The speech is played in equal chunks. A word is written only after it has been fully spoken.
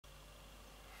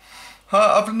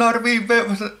Of Norway,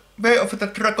 Way of the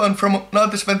Dragon from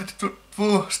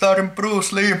 1922, starring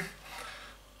Bruce Lee.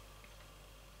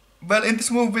 Well, in this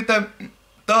movie,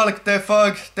 they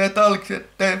fight,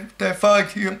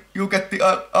 you get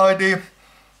the idea.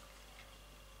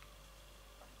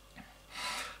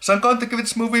 So I'm going to give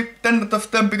this movie 10 out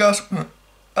of 10 because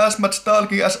as much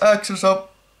talking as action, so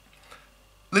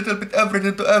little bit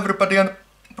everything to everybody, and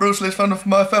Bruce Lee is one of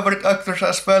my favorite actors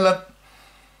as well, and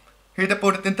he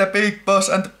debuted in The Big Boss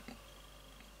and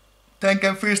then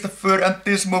came Feast of Fear and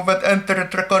this movie and Enter the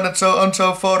Dragon and so on and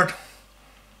so forth.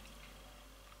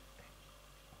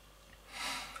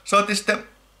 So this the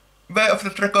Way of the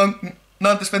Dragon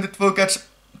 1922 gets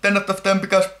 10 out of 10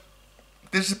 because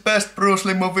this is the best Bruce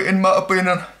Lee movie in my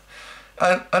opinion,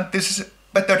 and this is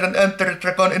better than Enter the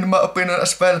Dragon in my opinion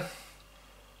as well.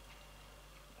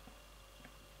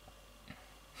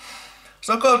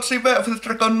 So go see Way of the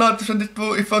Dragon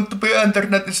 1922 if you want to be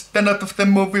internet. It's 10 out of 10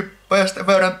 movie, best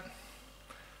ever, and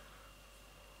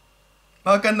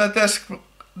how can I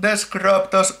describe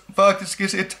those fights?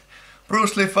 Is it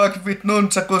Bruce Lee fight with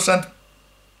nunchakus and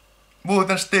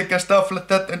wooden stick and stuff like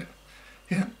that, and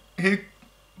he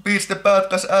beats the bad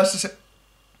guys' asses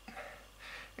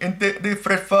in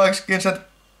different fight skins, and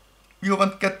you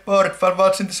won't get bored while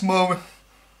watching this movie.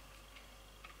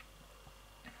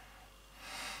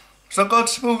 So go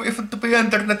this movie if you want to be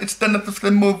internet. It's 10 out of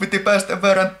 10 movie, the best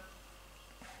ever, and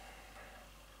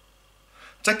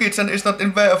Chung-Hsin is not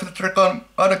in Way of the Dragon,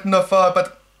 I don't know why,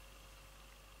 but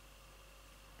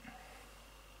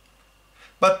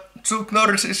Chuck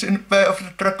Norris is in Way of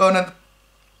the Dragon, and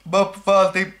Bob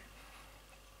Wall, the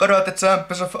karate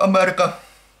champions of America.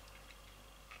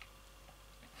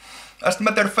 As a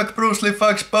matter of fact, Bruce Lee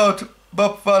fights both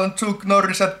Bob Wall and Chuck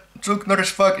Norris, and Chuck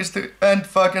Norris fight is the end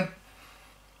fight, and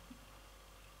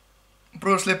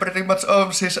Bruce Lee pretty much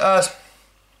owns his ass,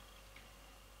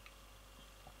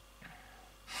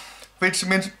 which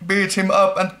means beats him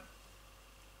up, and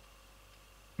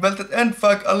well, that end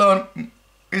fight alone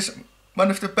is one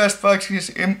of the best fights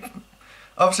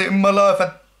I've seen in my life,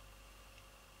 and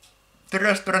the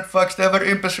restaurant fights, they were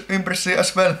impressive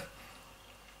as well.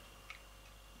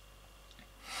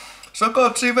 So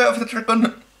go see Way of the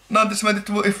Dragon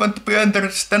 1922 if you want to be entered.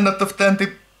 It's 10 out of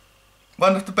 10,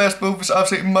 one of the best movies I've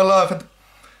seen in my life, and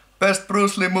best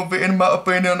Bruce Lee movie in my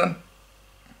opinion, and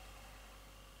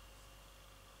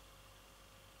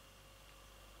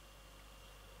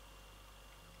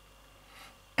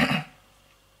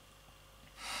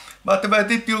by the way,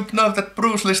 did you know that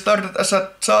Bruce Lee started as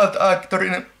a child actor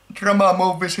in drama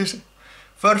movies? His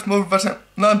first movie was in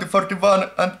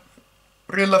 1941, and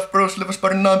real life Bruce Lee was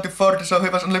born in 1940, so he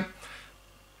was only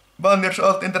 1 year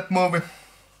old in that movie.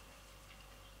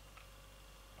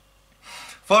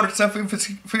 40s and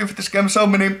 50s came so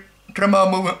many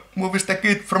drama movies, The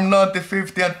Kid from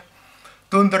 1950 and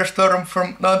Thunderstorm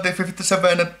from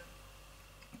 1957 and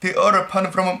The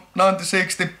Orphan from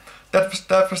 1960. That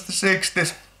was the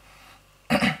 60s.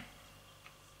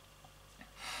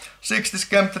 60s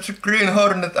came the Green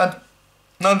Hornet and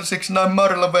 1969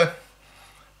 Marloway,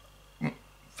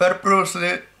 where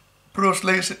Bruce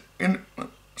Lee is in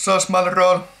so small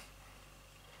role.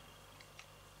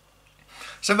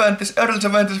 70s, early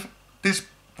 70s, this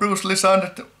Bruce Lee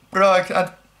sounded bright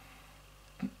and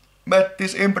made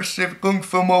these impressive kung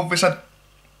fu movies, and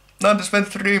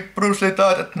 1923 Bruce Lee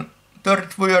died at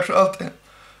 32 years old.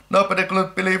 Nobody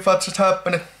could believe what just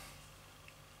happened.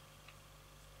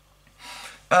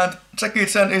 And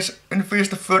Chung-Hsin is in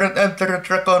Feast of Fear and Enter the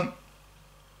Dragon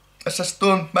as a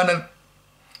stuntman, and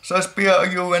so is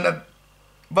Miao and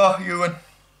Hwang.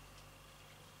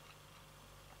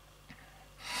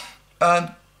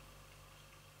 And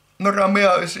Nora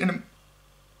Miao is in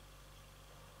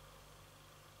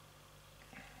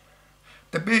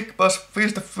The Big Boss,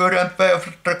 Feast of Fury and Way of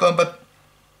the Dragon, but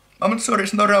I'm not sure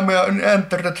it's Nora Miao in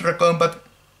Enter the Dragon, but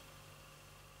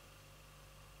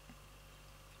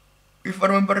if I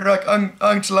remember right,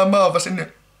 Angela Mao was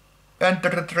in Enter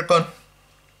the Dragon.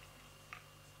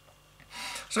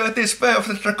 So it is Way of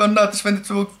the Dragon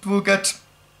 1922 gets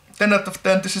 10 out of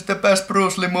 10. This is the best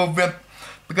Bruce Lee movie,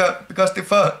 because the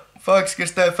fight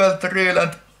skills, they felt real,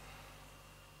 and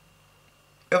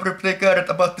everybody cared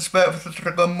about this Way of the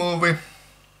Dragon movie.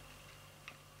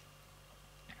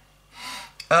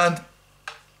 And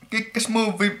kick-ass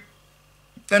movie,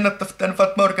 10 out of 10,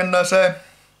 what more can I say?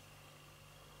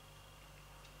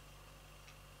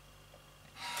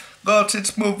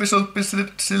 Godzilla movie should be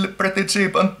still pretty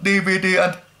cheap on DVD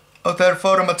and other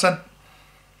formats, and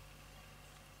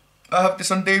I have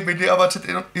this on DVD, I watched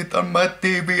it on my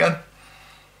TV, and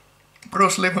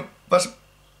Bruce Lee was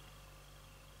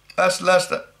as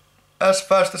last as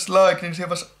fast as lightning. He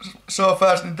was so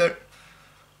fast in the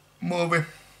movie.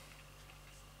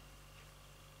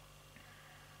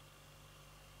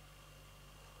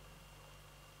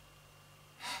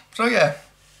 So yeah,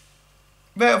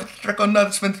 Way of the Dragon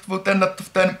 1922, 10 out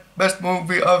of 10, best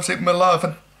movie I've seen in my life.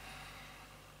 And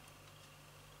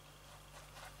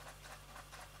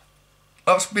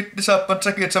I was a bit disappointed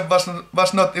Jackie Chan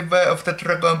was not in Way of the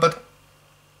Dragon, but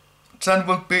Chan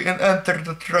would be in Enter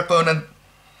the Dragon, and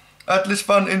at least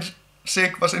one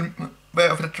In-Shik was in Way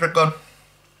of the Dragon.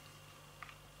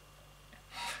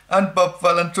 And Bob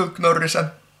Wall and Chuck Norris,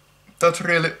 and that's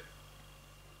really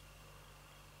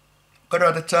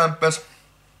karate champions.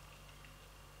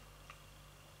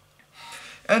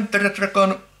 Enter the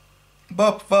Dragon,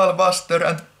 Bob Wall was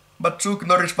there, but Chuck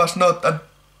Norris was not, and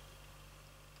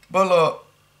Huang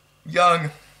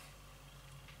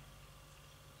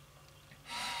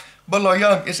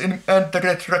is in Enter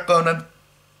the Dragon,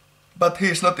 but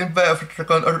he's not in Way of the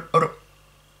Dragon or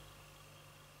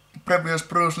previous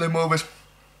Bruce Lee movies.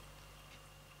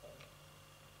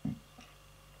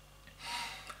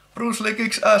 Bruce Lee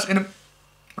kicks ass in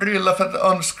real life and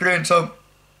on screen, so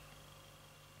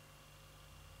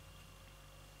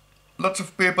lots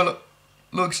of people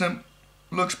looks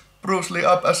Bruce Lee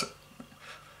up as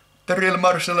the real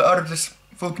martial artist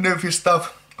who knew his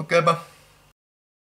stuff. Okay, but